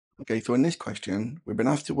Okay, so in this question, we've been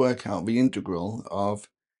asked to work out the integral of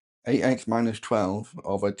 8x minus 12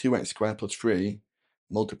 over 2x squared plus 3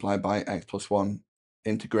 multiplied by x plus 1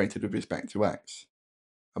 integrated with respect to x.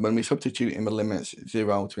 And when we substitute in the limits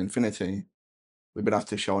 0 to infinity, we've been asked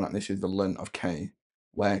to show that this is the ln of k,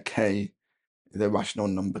 where k is a rational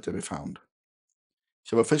number to be found.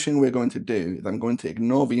 So the first thing we're going to do is I'm going to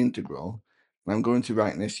ignore the integral, and I'm going to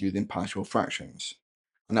write this using partial fractions.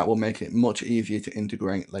 And that will make it much easier to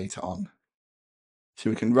integrate later on. So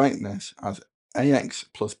we can write this as ax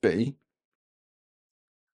plus b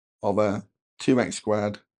over 2x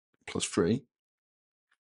squared plus 3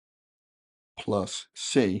 plus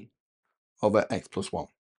c over x plus 1.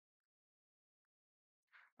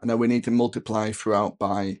 And then we need to multiply throughout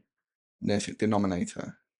by this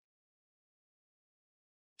denominator.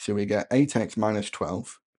 So we get 8x minus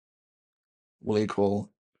 12 will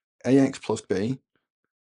equal ax plus b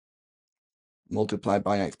multiplied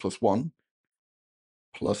by x plus 1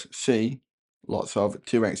 plus c lots of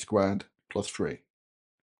 2x squared plus 3.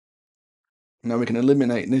 Now we can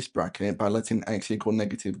eliminate this bracket by letting x equal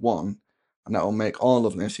 -1, and that will make all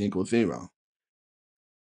of this equal 0.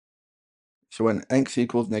 So when x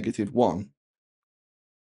equals -1,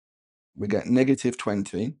 we get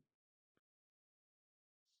 -20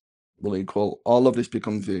 will equal, all of this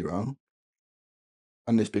becomes 0,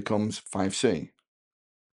 and this becomes 5c.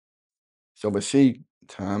 So the c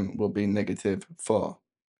term will be -4.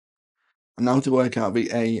 And now to work out the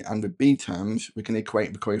a and the b terms, we can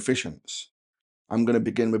equate the coefficients. I'm going to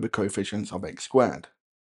begin with the coefficients of x squared.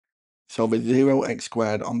 So the 0x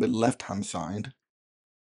squared on the left-hand side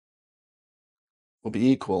will be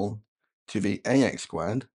equal to the ax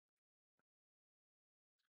squared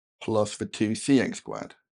plus the 2cx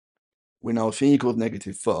squared. We know c equals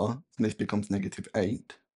 -4, and this becomes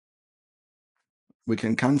 -8. We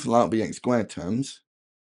can cancel out the x squared terms,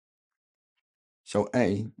 so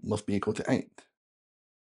a must be equal to 8.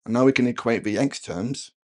 And now we can equate the x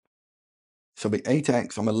terms, so the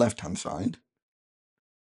 8x on the left-hand side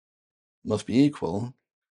must be equal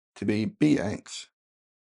to the bx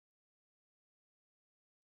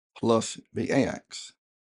plus the ax.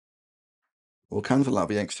 We'll cancel out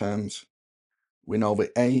the x terms. We know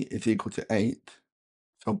that a is equal to 8,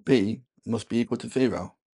 so b must be equal to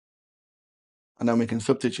 0. And then we can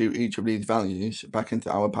substitute each of these values back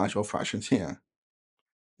into our partial fractions here.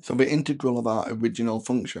 So the integral of our original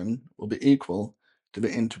function will be equal to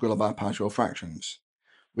the integral of our partial fractions.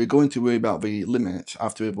 We're going to worry about the limits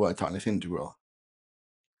after we've worked out this integral.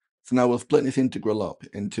 So now we'll split this integral up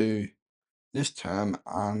into this term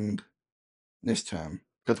and this term,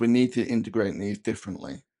 because we need to integrate these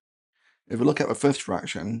differently. If we look at the first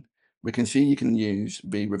fraction, we can see you can use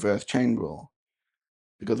the reverse chain rule,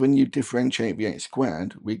 because when you differentiate the x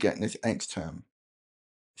squared, we get this x term.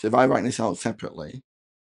 So if I write this out separately,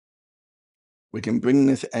 we can bring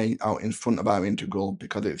this a out in front of our integral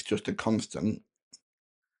because it's just a constant.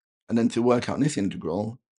 And then to work out this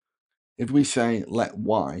integral, if we say let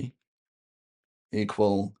y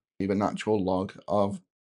equal the natural log of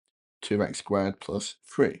 2x squared plus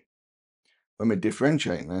 3, when we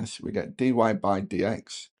differentiate this, we get dy by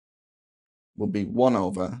dx will be 1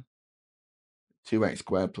 over 2x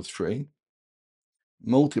squared plus 3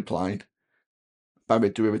 multiplied by the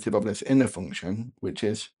derivative of this inner function, which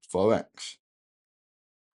is 4x.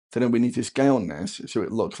 So then we need to scale this so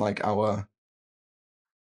it looks like our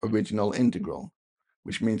original integral,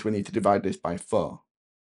 which means we need to divide this by 4.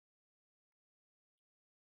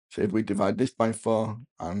 So if we divide this by 4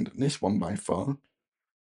 and this one by 4,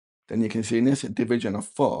 then you can see this division of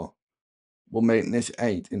 4 will make this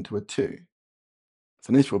 8 into a 2.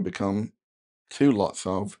 So this will become 2 lots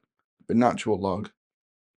of the natural log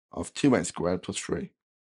of 2x squared plus 3.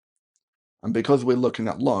 And because we're looking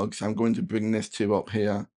at logs, I'm going to bring this 2 up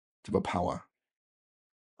here to the power.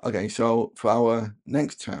 Okay, so for our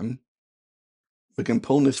next term, we can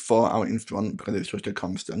pull this 4 out in front because it's just a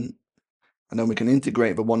constant. And then we can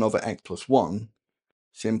integrate the 1 over x plus 1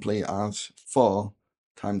 simply as 4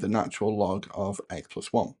 times the natural log of x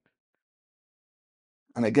plus 1.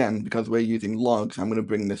 And again, because we're using logs, I'm going to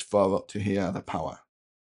bring this 4 up to here, the power.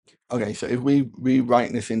 Okay, so if we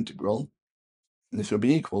rewrite this integral, this will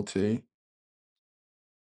be equal to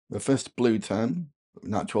the first blue term,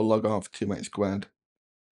 natural log of 2x squared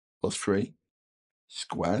plus 3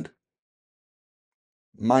 squared,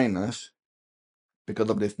 minus, because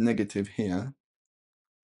of this negative here,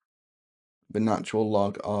 the natural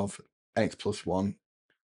log of x plus 1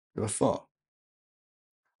 over 4.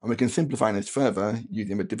 And we can simplify this further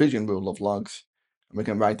using the division rule of logs, and we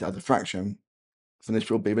can write it as a fraction. So this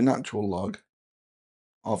will be the natural log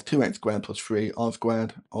of 2x squared plus 3 all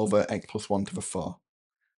squared over x plus 1 to the 4.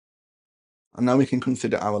 And now we can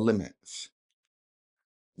consider our limits.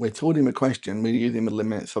 We're told in the question we're using the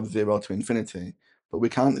limits of 0 to infinity, but we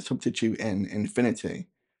can't substitute in infinity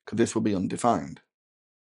because this will be undefined.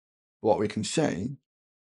 What we can say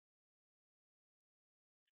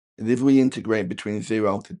is if we integrate between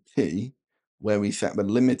 0 to t, where we set the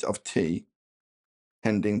limit of t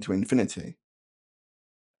tending to infinity,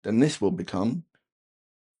 then this will become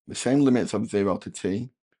the same limits of 0 to t,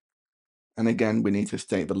 and again we need to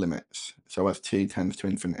state the limits, so as t tends to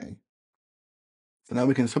infinity. So now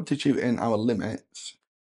we can substitute in our limits.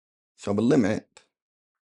 So the limit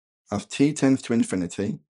as t tends to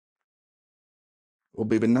infinity will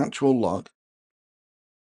be the natural log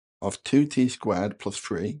of 2t squared plus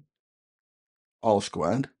 3 all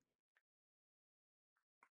squared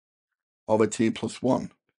over t plus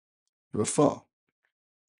 1 to the 4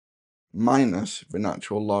 minus the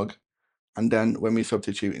natural log, and then when we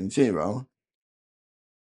substitute in 0,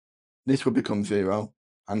 this will become 0,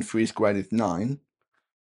 and 3 squared is 9,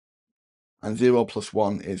 and 0 plus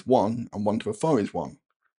 1 is 1, and 1 to the 4 is 1.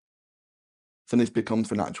 So this becomes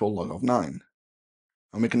the natural log of 9.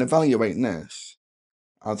 And we can evaluate this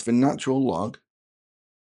as the natural log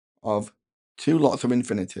of 2 lots of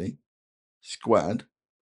infinity squared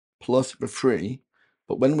plus the 3,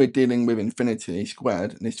 but when we're dealing with infinity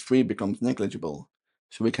squared, this 3 becomes negligible.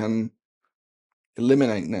 So we can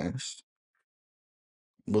eliminate this.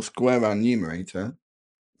 We'll square our numerator,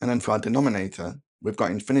 and then for our denominator, we've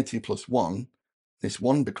got infinity plus 1. This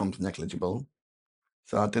 1 becomes negligible,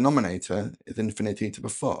 so our denominator is infinity to the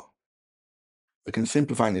 4. We can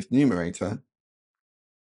simplify this numerator,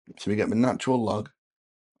 so we get the natural log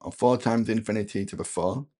of 4 times infinity to the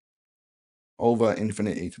 4 over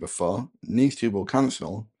infinity to the 4. And these two will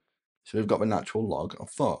cancel, so we've got the natural log of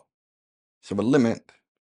 4. So the limit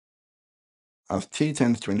as t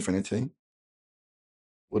tends to infinity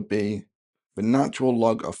would be the natural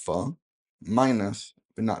log of 4 minus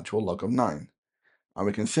the natural log of 9. And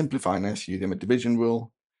we can simplify this using the division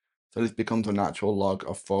rule, so this becomes a natural log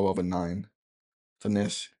of 4 over 9. So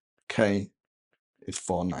this k is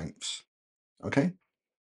 4/9. Okay?